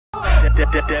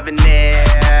Debonair.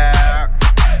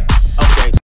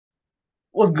 Okay.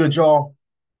 What's good, y'all?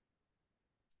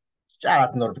 Shout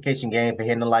out to Notification Game for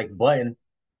hitting the like button.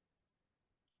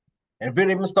 And if it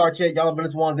didn't even start yet, y'all are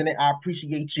the ones in it. I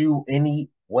appreciate you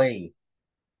anyway.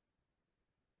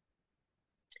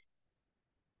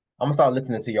 I'm gonna start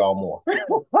listening to y'all more.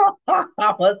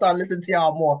 I'm gonna start listening to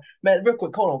y'all more. Man, real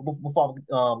quick, hold on before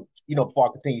before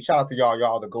I continue. Shout out to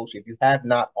y'all the Ghost. If you have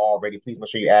not already, please make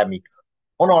sure you add me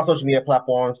on all social media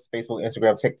platforms, Facebook,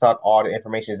 Instagram, TikTok. All the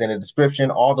information is in the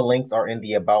description. All the links are in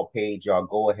the about page. Y'all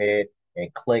go ahead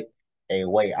and click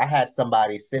away. I had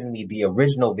somebody send me the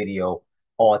original video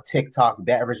on TikTok.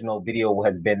 That original video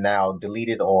has been now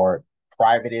deleted or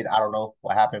privated. I don't know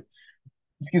what happened.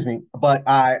 Excuse me. But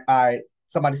I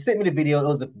somebody sent me the video. It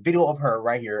was a video of her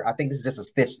right here. I think this is just a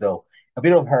stitch though. A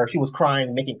video of her. She was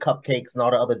crying, making cupcakes and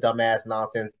all the other dumbass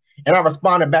nonsense. And I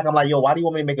responded back. I'm like, yo, why do you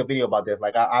want me to make a video about this?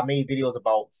 Like, I made videos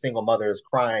about single mothers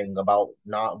crying about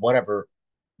not whatever,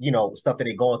 stuff that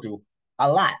they're going through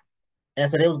a lot. And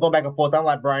so they was going back and forth. I'm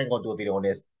like, bro, I ain't gonna do a video on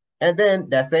this. And then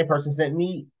that same person sent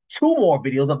me two more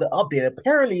videos of the update.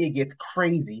 Apparently, it gets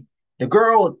crazy. The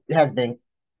girl has been,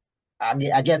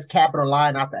 I guess, capping her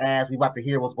line out the ass. We about to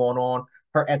hear what's going on.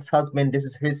 Her ex-husband, this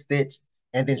is his stitch.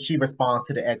 And then she responds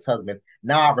to the ex-husband.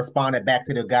 Now I responded back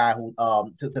to the guy who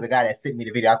to the guy that sent me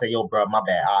the video. I said, yo, bro, my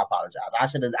bad. I apologize. I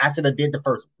should have did the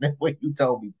first one when you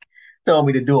told me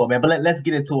to do it, man. But let's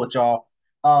get into it, y'all.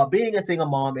 Being a single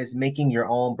mom is making your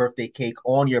own birthday cake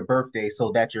on your birthday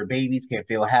so that your babies can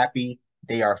feel happy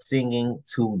they are singing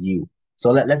to you.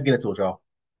 So let's get into it, y'all.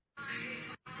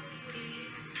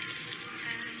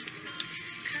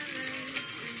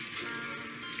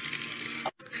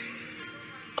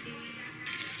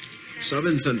 So I've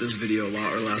been sent this video a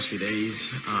lot over the last few days.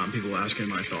 People asking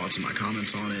my thoughts and my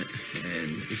comments on it.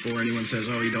 And before anyone says,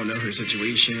 oh, you don't know her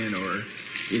situation or,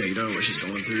 you don't know what she's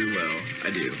going through, well,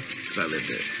 I do, because I lived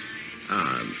it.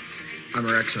 I'm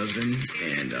her ex-husband,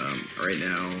 and right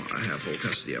now I have full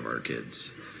custody of our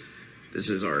kids. This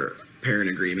is our parent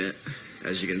agreement,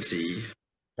 as you can see.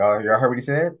 Y'all heard what he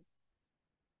said?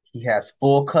 He has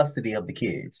full custody of the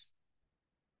kids.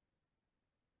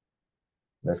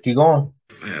 Let's keep going.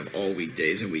 I have all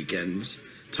weekdays and weekends,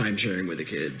 time sharing with the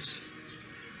kids,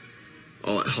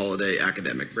 all at holiday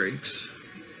academic breaks.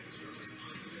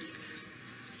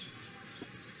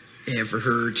 And for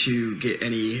her to get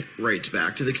any rights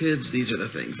back to the kids, these are the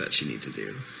things that she needs to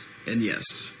do. And yes,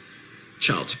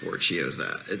 child support, she owes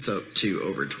that. It's up to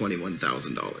over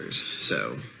 $21,000.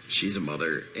 So she's a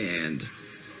mother and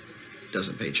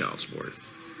doesn't pay child support.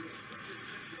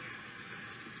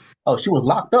 Oh, she was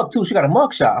locked up too. She got a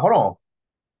mugshot. Hold on.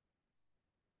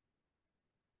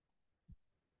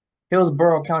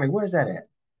 Hillsborough County. Where's that at?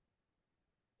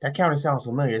 That county sounds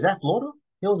familiar. Is that Florida?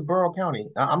 Hillsborough County.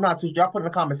 I'm not too. Y'all put in the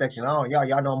comment section. I don't.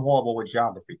 Y'all know I'm horrible with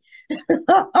geography.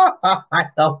 I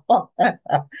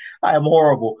am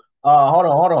horrible.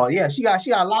 Hold on. Yeah, she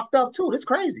got locked up too. That's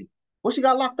crazy. What she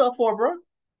got locked up for, bro?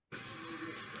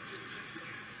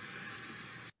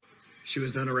 She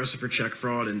was then arrested for check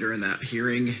fraud, and during that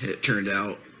hearing, it turned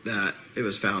out that it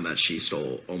was found that she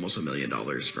stole almost $1 million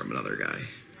from another guy.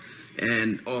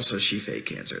 And also, she faked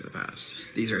cancer in the past.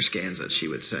 These are scans that she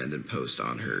would send and post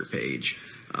on her page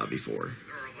before.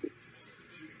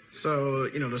 So,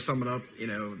 to sum it up,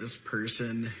 this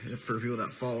person, for people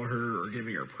that follow her, are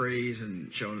giving her praise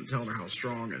and telling her how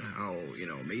strong and how,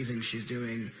 amazing she's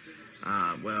doing.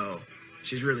 Well,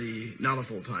 she's really not a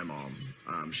full-time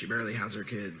mom. She barely has her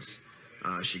kids.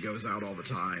 She goes out all the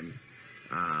time.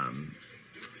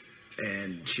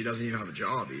 And she doesn't even have a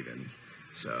job even.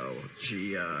 So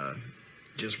she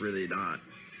just really not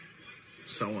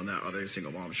someone that other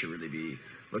single moms should really be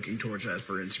looking towards as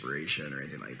for inspiration or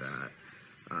anything like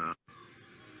that.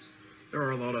 There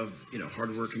are a lot of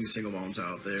hardworking single moms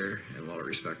out there, and a lot of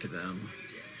respect to them.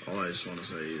 All I just want to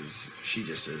say is she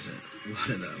just isn't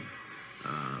one of them.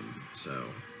 So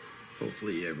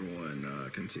hopefully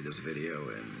everyone can see this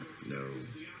video and know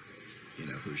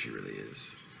who she really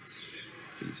is.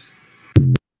 Peace.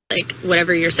 Like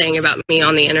whatever you're saying about me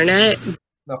on the internet.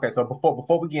 Okay, so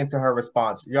before we get into her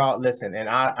response, y'all listen, and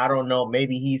I don't know,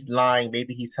 maybe he's lying,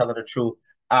 maybe he's telling the truth.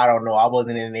 I don't know. I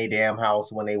wasn't in a damn house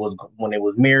when they was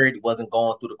married. Wasn't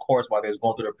going through the course while they was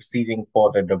going through the proceeding for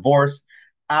the divorce.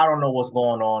 I don't know what's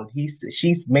going on.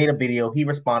 She's made a video. He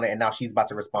responded, and now she's about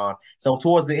to respond. So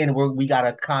towards the end, we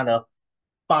gotta kind of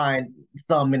find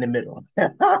some in the middle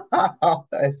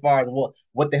as far as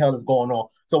what the hell is going on.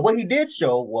 So what he did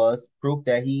show was proof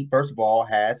that he, first of all,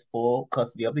 has full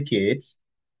custody of the kids,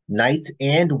 nights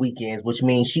and weekends, which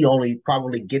means she only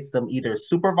probably gets them either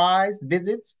supervised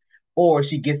visits or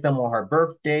she gets them on her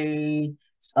birthday.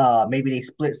 Maybe they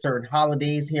split certain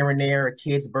holidays here and there, a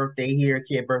kid's birthday here, a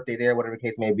kid birthday there, whatever the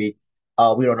case may be.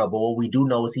 We don't know, but what we do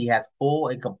know is he has full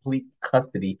and complete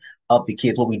custody of the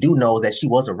kids. What we do know is that she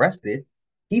was arrested.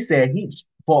 He said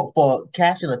for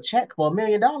cashing a check for $1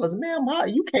 million. Ma'am,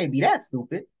 you can't be that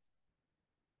stupid.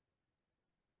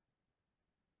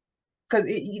 Because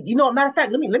matter of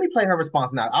fact, let me play her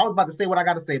response now. I was about to say what I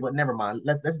got to say, but never mind.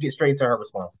 Let's get straight into her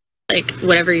response. Like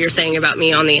whatever you're saying about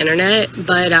me on the internet,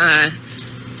 but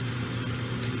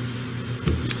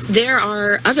there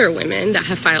are other women that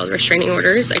have filed restraining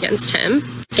orders against him,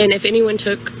 and if anyone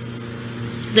took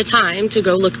the time to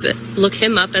go look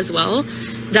him up as well,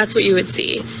 that's what you would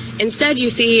see. Instead, you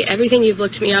see everything you've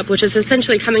looked me up, which is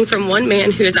essentially coming from one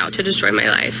man who is out to destroy my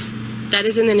life. That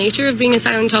is in the nature of being a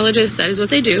Scientologist. That is what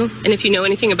they do, and if you know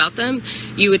anything about them,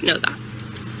 you would know that.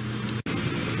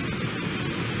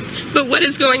 But what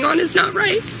is going on is not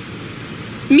right.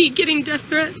 Me getting death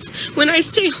threats when I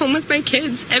stay home with my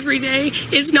kids every day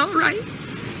is not right.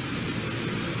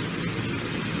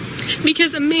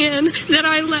 Because a man that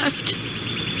I left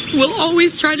will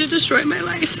always try to destroy my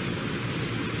life.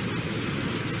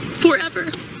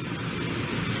 Forever.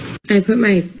 I put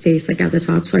my face like at the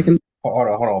top so I can... Hold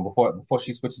on. Before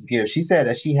she switches gears, she said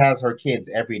that she has her kids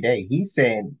every day. He's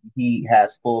saying he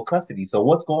has full custody. So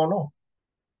what's going on?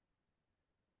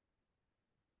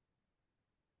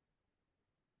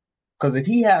 Because if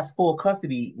he has full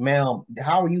custody, ma'am,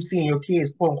 how are you seeing your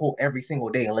kids, quote unquote, every single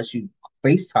day unless you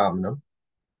FaceTime them?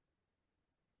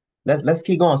 Let's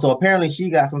keep going. So apparently she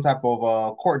got some type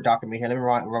of court document here. Let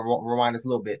me remind us a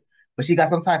little bit. But she got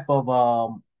some type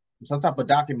of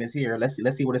documents here. Let's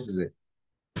see what this is.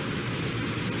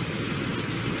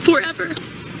 Forever.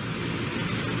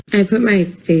 I put my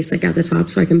face like at the top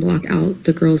so I can block out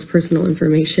the girl's personal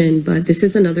information, but this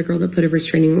is another girl that put a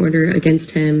restraining order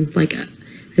against him, like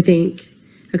I think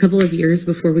a couple of years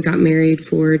before we got married,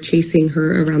 for chasing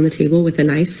her around the table with a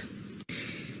knife.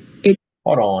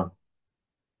 Hold on.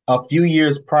 A few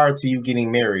years prior to you getting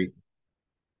married,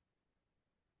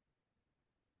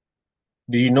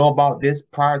 do you know about this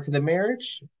prior to the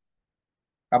marriage?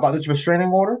 About this restraining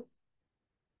order?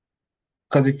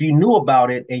 Because if you knew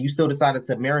about it and you still decided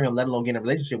to marry him, let alone get in a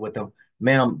relationship with him,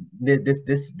 ma'am, this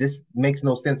makes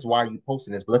no sense why you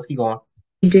posting this. But let's keep going.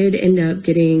 It did end up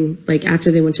getting, like,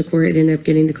 after they went to court, it ended up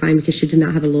getting declined because she did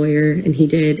not have a lawyer, and he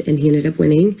did, and he ended up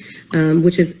winning,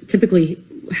 which is typically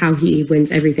how he wins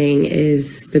everything.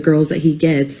 Is the girls that he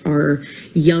gets are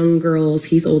young girls.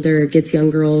 He's older, gets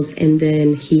young girls, and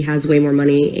then he has way more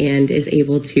money and is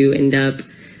able to end up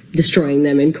destroying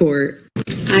them in court.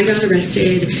 I got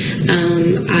arrested.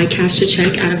 I cashed a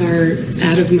check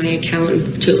out of my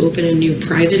account to open a new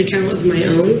private account of my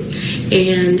own,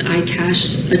 and I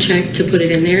cashed a check to put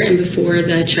it in there, and before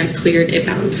the check cleared, it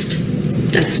bounced.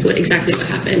 That's exactly what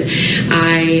happened.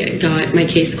 I got my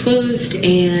case closed,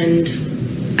 and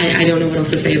I don't know what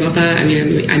else to say about that. I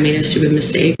mean, I made a stupid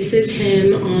mistake. This is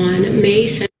him on May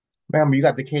 7th. Ma'am, you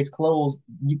got the case closed.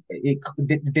 Did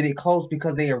it close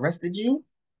because they arrested you?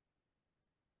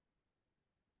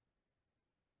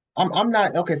 I'm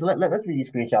not okay. So let's read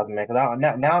these screenshots, man. Because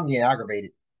now I'm getting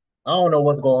aggravated. I don't know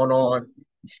what's going on.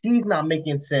 She's not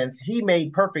making sense. He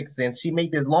made perfect sense. She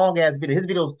made this long ass video. His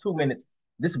video is 2 minutes.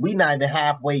 We not even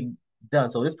halfway done.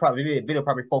 So this video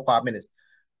probably 4-5 minutes.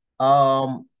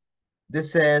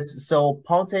 This says, so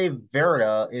Ponte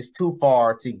Verda is too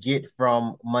far to get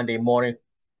from Monday morning.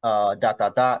 4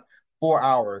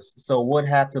 hours. So would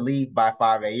have to leave by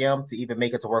 5 a.m. to even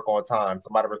make it to work on time.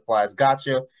 Somebody replies,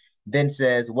 gotcha. Then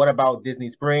says, what about Disney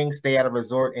Springs? Stay at a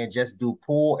resort and just do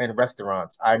pool and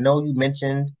restaurants. I know you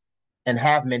mentioned and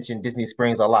have mentioned Disney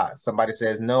Springs a lot. Somebody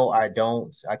says, no, I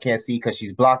don't. I can't see because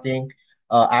she's blocking.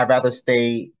 I'd rather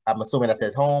stay. I'm assuming that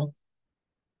says home.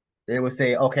 They would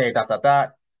say, okay, ...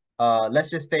 Let's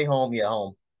just stay home. Yeah,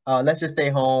 home. Let's just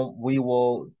stay home. We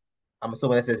will. I'm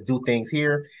assuming that says do things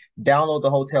here. Download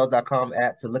the hotels.com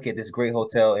app to look at this great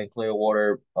hotel in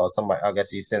Clearwater. Oh, somebody, I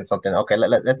guess you sent something. Okay,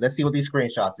 let's see what these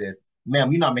screenshots is.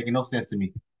 Ma'am, you're not making no sense to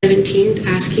me. 17th,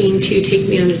 asking to take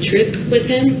me on a trip with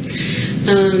him.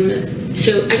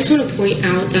 So I just want to point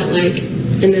out that, like,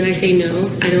 and then I say no,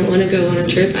 I don't want to go on a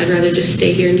trip. I'd rather just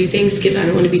stay here and do things because I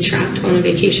don't want to be trapped on a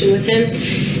vacation with him.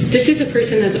 This is a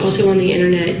person that's also on the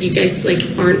internet. You guys, like,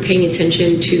 aren't paying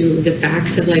attention to the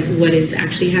facts of, like, what is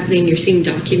actually happening. You're seeing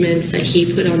documents that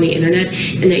he put on the internet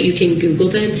and that you can Google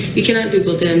them. You cannot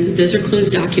Google them. Those are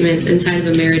closed documents inside of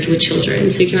a marriage with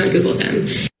children, so you cannot Google them.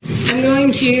 I'm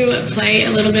going to play a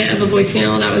little bit of a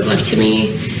voicemail that was left to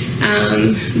me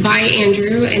by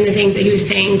Andrew and the things that he was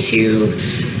saying to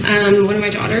one of my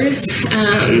daughters.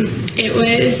 It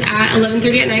was at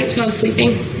 11:30 at night, so I was sleeping,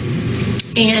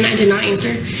 and I did not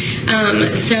answer.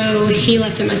 So he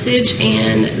left a message,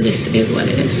 and this is what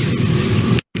it is.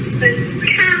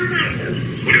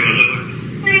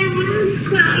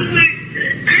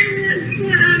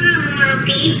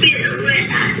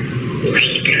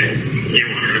 You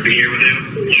want her to be here with you?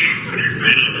 Yeah. I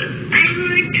know that.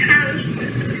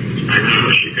 I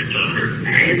know she could tell her. I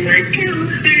want to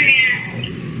her.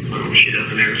 Well, she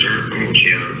doesn't answer her phone. She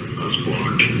has us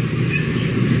blocked.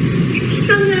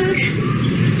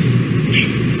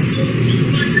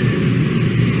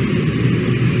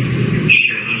 She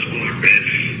has us blocked, babe.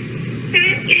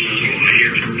 She doesn't want to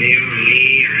hear from you or me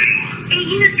or anyone. Are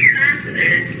you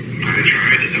confident? I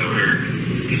tried to tell her.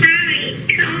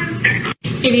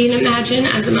 If you can imagine,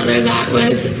 as a mother, that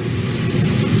was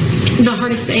the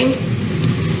hardest thing.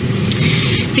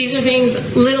 These are things,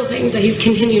 little things that he's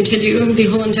continued to do the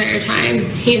whole entire time.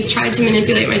 He has tried to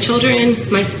manipulate my children,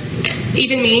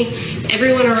 even me,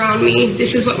 everyone around me.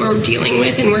 This is what we're dealing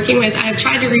with and working with. I have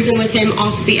tried to reason with him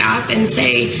off the app and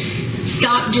say,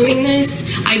 stop doing this.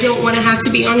 I don't want to have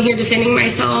to be on here defending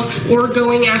myself or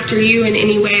going after you in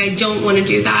any way. I don't want to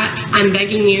do that. I'm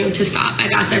begging you to stop.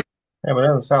 I've asked everyone. Yeah, but it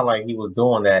doesn't sound like he was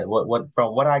doing that. What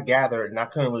from what I gathered, and I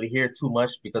couldn't really hear too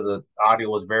much because the audio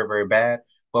was very, very bad.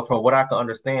 But from what I could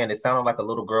understand, it sounded like a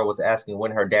little girl was asking when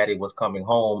her daddy was coming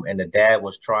home, and the dad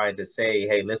was trying to say,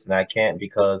 "Hey, listen, I can't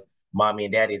because mommy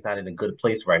and daddy is not in a good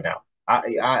place right now."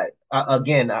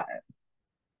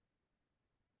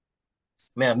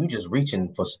 Ma'am, you just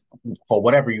reaching for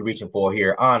whatever you're reaching for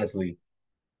here. Honestly.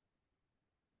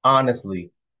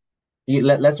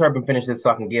 Let's hurry up and finish this so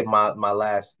I can give my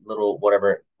last little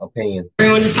whatever opinion.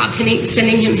 Everyone to stop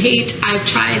sending him hate. I've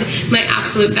tried my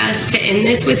absolute best to end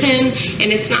this with him,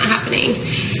 and it's not happening.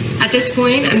 At this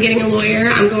point, I'm getting a lawyer.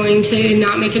 I'm going to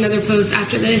not make another post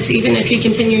after this. Even if he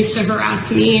continues to harass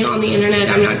me on the internet,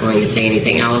 I'm not going to say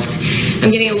anything else.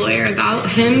 I'm getting a lawyer about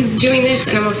him doing this,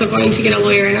 and I'm also going to get a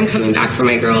lawyer, and I'm coming back for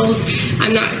my girls.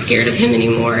 I'm not scared of him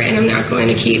anymore, and I'm not going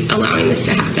to keep allowing this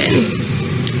to happen.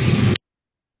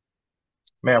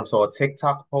 Ma'am, so a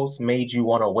TikTok post made you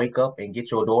want to wake up and get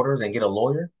your daughters and get a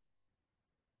lawyer?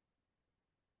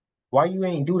 Why you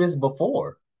ain't do this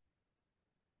before?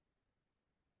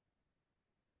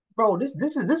 Bro, this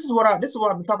is what I've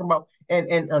been talking about.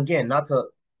 And again,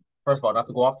 first of all, not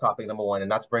to go off topic, number one, and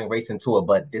not to bring race into it,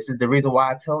 but this is the reason why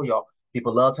I tell y'all,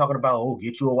 people love talking about, oh,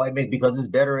 get you a white man because it's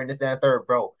better and this, that, and third.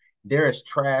 Bro, there is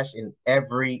trash in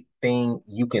everything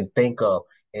you can think of,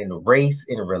 in race,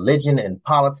 in religion, in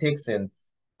politics, and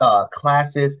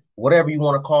classes, whatever you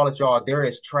want to call it, y'all. There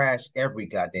is trash every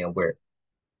goddamn where.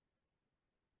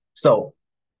 So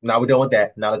now we're done with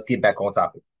that. Now let's get back on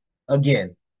topic.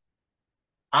 Again,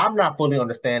 I'm not fully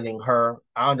understanding her.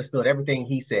 I understood everything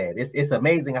he said. It's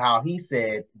amazing how he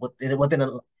said within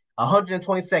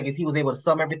 120 seconds, he was able to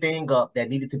sum everything up that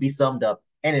needed to be summed up.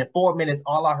 And in 4 minutes,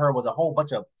 all I heard was a whole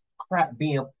bunch of crap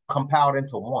being compiled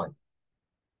into one.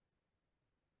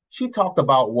 She talked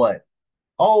about what?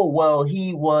 Oh, well,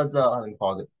 he was, let me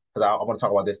pause it because I want to talk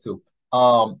about this too.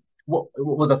 What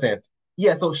was I saying?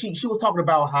 Yeah, so she was talking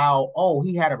about how, oh,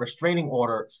 he had a restraining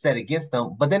order set against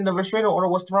him, but then the restraining order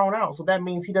was thrown out. So that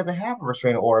means he doesn't have a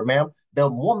restraining order, ma'am. The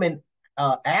woman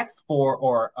asked for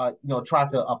or, tried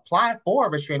to apply for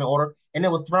a restraining order, and it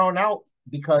was thrown out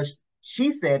because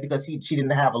she said because she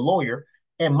didn't have a lawyer.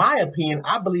 In my opinion,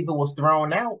 I believe it was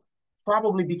thrown out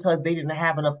probably because they didn't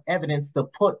have enough evidence to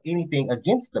put anything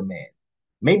against the man.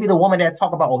 Maybe the woman that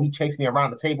talked about, oh, he chased me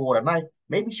around the table with a knife,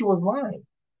 maybe she was lying.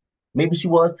 Maybe she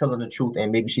was telling the truth,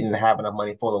 and maybe she didn't have enough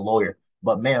money for the lawyer.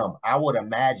 But, ma'am, I would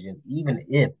imagine even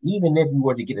if you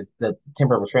were to get the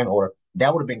temporary restraining order,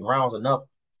 that would have been grounds enough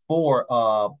for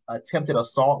attempted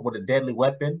assault with a deadly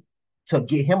weapon to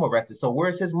get him arrested. So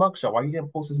where's his mugshot? Why you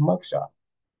didn't post his mugshot?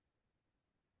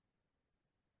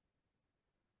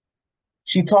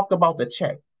 She talked about the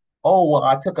check. Oh, well,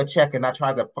 I took a check and I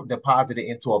tried to deposit it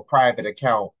into a private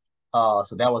account.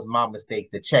 So that was my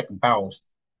mistake. The check bounced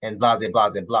and blah, blah,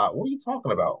 blah, blah. What are you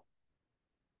talking about?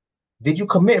 Did you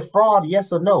commit fraud?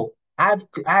 Yes or no? I've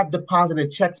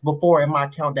deposited checks before in my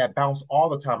account that bounce all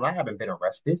the time. I haven't been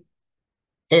arrested.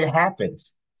 It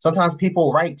happens. Sometimes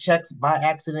people write checks by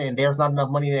accident and there's not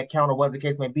enough money in the account or whatever the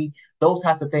case may be. Those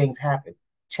types of things happen.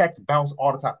 Checks bounce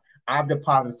all the time. I've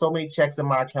deposited so many checks in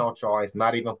my account, y'all. It's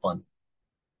not even funny.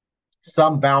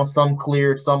 Some bounced, some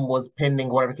cleared, some was pending,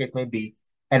 whatever the case may be.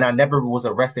 And I never was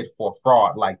arrested for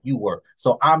fraud like you were.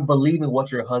 So I'm believing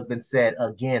what your husband said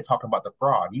again, talking about the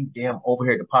fraud. You damn over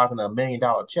here depositing $1 million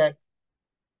check,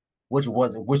 which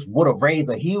would have raised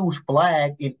a huge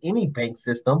flag in any bank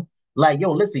system. Like,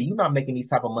 yo, listen, you're not making these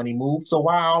type of money moves. So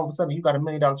why all of a sudden you got $1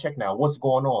 million check now? What's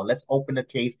going on? Let's open the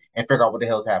case and figure out what the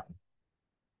hell's happening.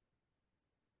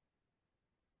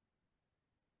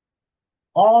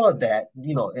 All of that,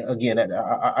 again,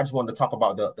 I just wanted to talk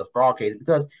about the fraud case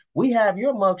because we have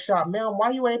your mugshot, man.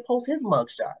 Why you ain't post his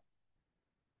mugshot?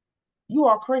 You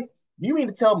are crazy. You mean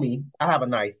to tell me I have a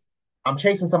knife, I'm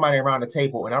chasing somebody around the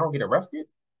table, and I don't get arrested?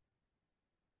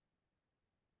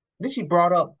 Then she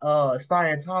brought up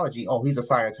Scientology. Oh, he's a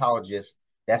Scientologist.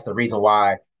 That's the reason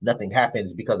why nothing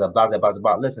happens because of blah blah blah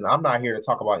blah. Listen, I'm not here to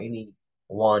talk about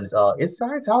anyone's. Is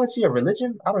Scientology a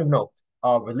religion? I don't even know.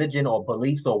 Religion or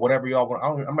beliefs or whatever y'all want.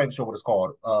 I'm not even sure what it's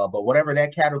called. But whatever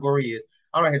that category is,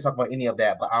 I'm not here to talk about any of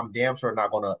that. But I'm damn sure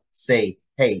not gonna say,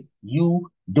 hey, you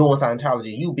doing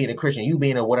Scientology, you being a Christian, you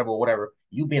being a whatever, whatever,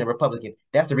 you being a Republican.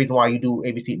 That's the reason why you do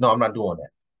ABC. No, I'm not doing that.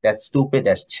 That's stupid.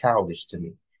 That's childish to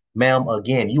me. Ma'am,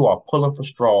 again, you are pulling for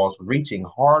straws, reaching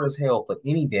hard as hell for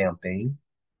any damn thing,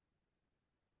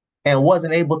 and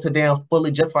wasn't able to damn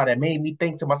fully justify that. Made me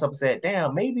think to myself and said,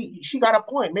 damn, maybe she got a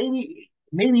point. Maybe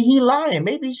he lying.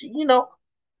 Maybe she,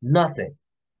 nothing.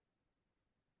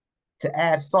 To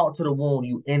add salt to the wound,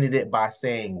 you ended it by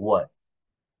saying what?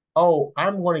 Oh,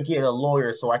 I'm going to get a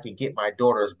lawyer so I can get my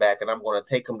daughters back, and I'm going to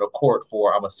take them to court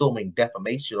for, I'm assuming,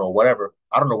 defamation or whatever.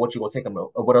 I don't know what you're going to take them to,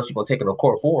 what else you're going to take them to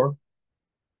court for.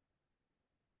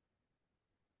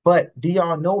 But do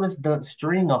y'all notice the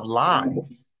string of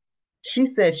lies? She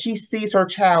says she sees her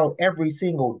child every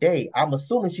single day. I'm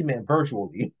assuming she meant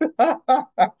virtually.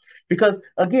 Because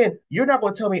again, you're not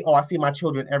going to tell me, oh, I see my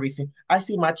children I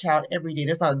see my child every day.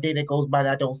 There's not a day that goes by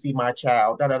that I don't see my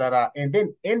child. Da da da da. And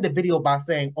then end the video by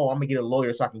saying, oh, I'm gonna get a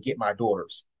lawyer so I can get my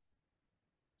daughters.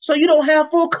 So you don't have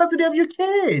full custody of your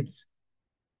kids.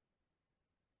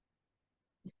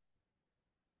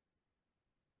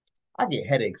 I get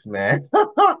headaches, man.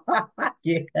 I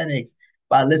get headaches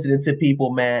by listening to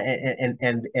people, man,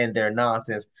 and their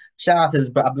nonsense. Shout out to this,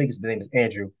 I believe his name is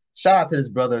Andrew. Shout out to this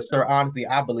brother, sir. Honestly,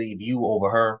 I believe you over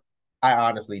her. I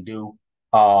honestly do.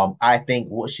 I think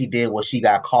what she did was she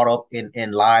got caught up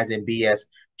in lies and BS,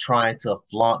 trying to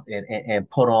flaunt and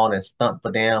put on and stunt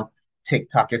for them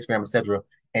TikTok, Instagram, etc.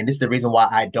 And this is the reason why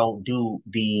I don't do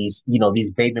these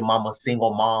baby mama,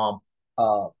 single mom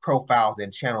profiles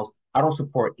and channels. I don't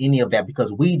support any of that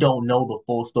because we don't know the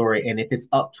full story. And if it's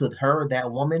up to her,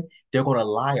 that woman, they're going to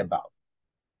lie about it.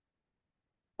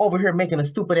 Over here making a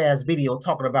stupid ass video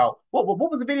talking about what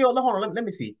was the video? Hold on, let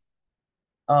me see.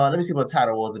 Let me see what the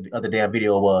title was of the damn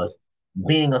video was.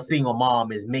 Being a single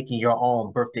mom is making your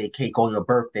own birthday cake on your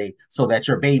birthday so that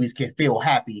your babies can feel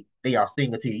happy they are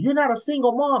single to you. You're not a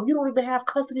single mom. You don't even have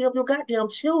custody of your goddamn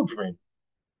children.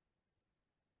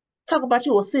 Talk about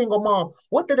you a single mom.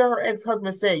 What did her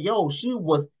ex-husband say? Yo, she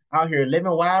was out here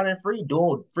living wild and free,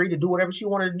 free to do whatever she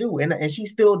wanted to do. And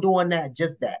she's still doing that,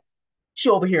 just that. She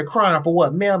over here crying for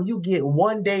what? Ma'am, you get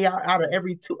 1 day out of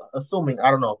every two, assuming,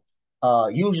 I don't know.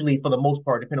 Usually for the most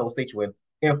part, depending on what state you're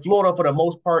in Florida, for the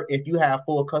most part, if you have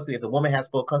full custody, if the woman has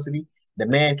full custody, the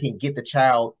man can get the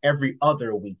child every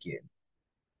other weekend.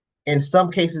 In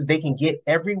some cases, they can get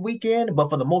every weekend, but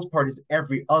for the most part, it's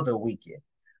every other weekend.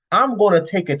 I'm going to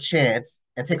take a chance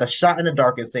and take a shot in the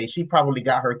dark and say she probably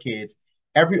got her kids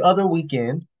every other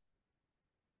weekend,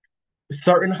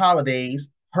 certain holidays,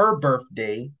 her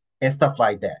birthday, and stuff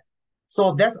like that. So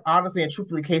if that's honestly and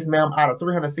truthfully the case, ma'am, out of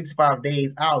 365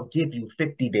 days, I'll give you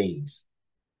 50 days.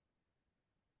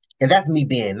 And that's me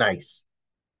being nice.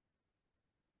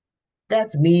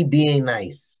 That's me being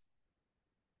nice.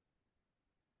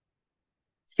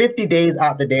 50 days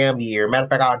out the damn year. Matter of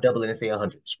fact, I'll double it and say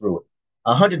 100. Screw it.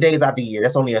 100 days out the year.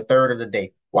 That's only a third of the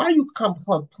day. Why are you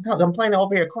complaining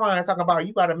over here crying, talking about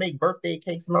you got to make birthday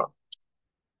cakes? No.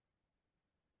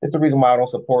 It's the reason why I don't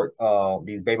support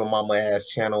these baby mama ass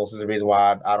channels. It's the reason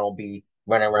why I don't be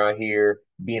running around here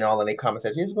being all in their comment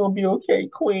section. It's gonna be okay,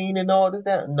 queen, and all this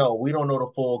that. No, we don't know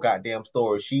the full goddamn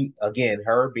story. She again,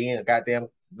 her being a goddamn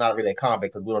not really a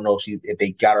convict because we don't know if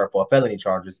they got her for felony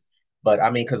charges. But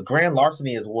I mean, because grand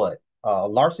larceny is what?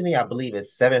 Larceny, I believe,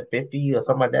 is 750 or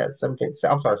something like that. 750.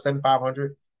 I'm sorry,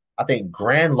 7,500. I think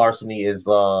grand larceny is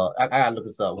I gotta look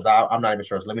this up. I'm not even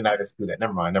sure. So let me not exclude that.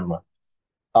 Never mind.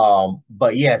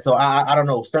 But yeah, so I don't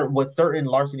know certain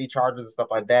larceny charges and stuff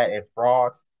like that and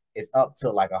frauds is up to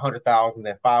like 100,000,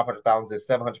 then 500,000, then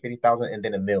 750,000, and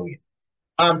then 1 million.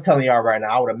 I'm telling y'all right now,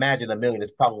 I would imagine 1 million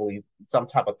is probably some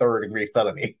type of third-degree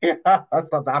felony.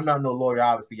 Something. I'm not no lawyer,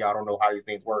 obviously. Y'all don't know how these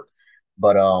things work,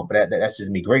 but that's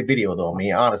just me. Great video though. I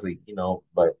mean, honestly,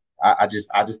 but I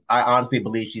honestly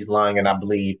believe she's lying, and I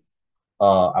believe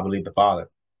the father.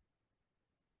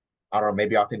 I don't know.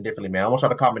 Maybe I'll think differently, man. I want y'all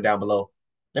to comment down below.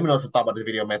 Let me know what you thought about this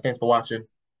video, man. Thanks for watching.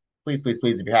 Please, please,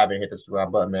 please, if you haven't, hit the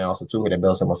subscribe button, man. Also, too, hit that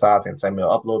bell symbol size and send me an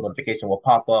upload notification will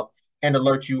pop up and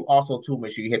alert you. Also, too,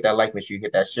 make sure you hit that like, make sure you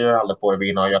hit that share. I look forward to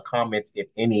reading all your comments, if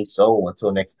any. So,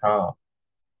 until next time,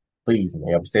 please,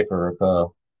 man, be safe and recover.